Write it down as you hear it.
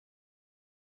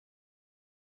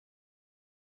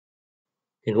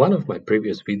In one of my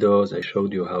previous videos, I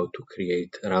showed you how to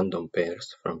create random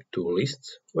pairs from two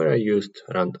lists where I used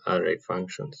randarray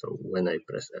function. So when I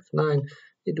press F9,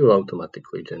 it will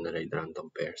automatically generate random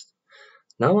pairs.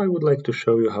 Now I would like to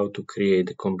show you how to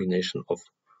create a combination of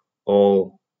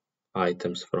all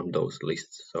items from those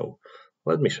lists. So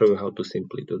let me show you how to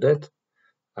simply do that.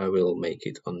 I will make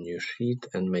it on new sheet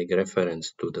and make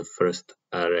reference to the first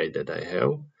array that I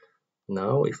have.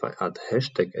 Now if I add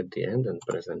hashtag at the end and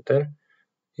press enter,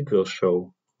 it will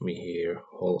show me here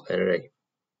whole array.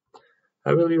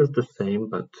 I will use the same,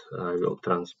 but I will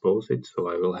transpose it, so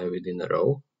I will have it in a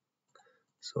row.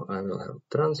 So I will have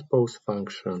transpose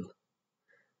function,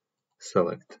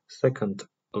 select second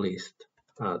list,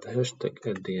 add hashtag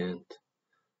at the end,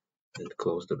 and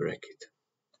close the bracket.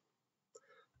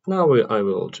 Now I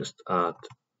will just add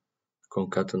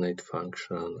concatenate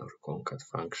function or concat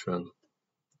function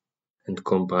and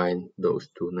combine those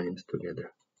two names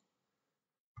together.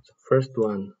 So first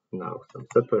one, now some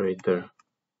separator,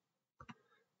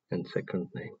 and second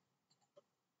name.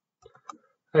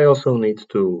 I also need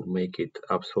to make it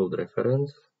absolute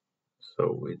reference,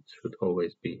 so it should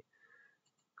always be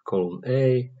column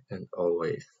A and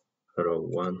always row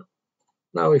 1.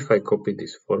 Now if I copy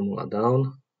this formula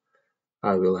down,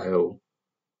 I will have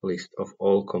list of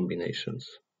all combinations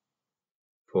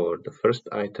for the first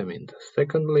item in the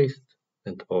second list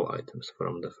and all items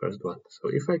from the first one. So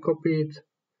if I copy it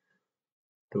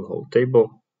to whole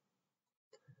table,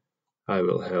 I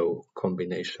will have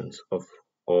combinations of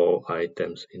all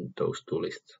items in those two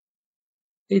lists.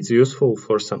 It's useful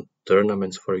for some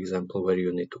tournaments, for example, where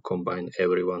you need to combine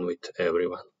everyone with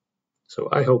everyone. So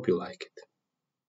I hope you like it.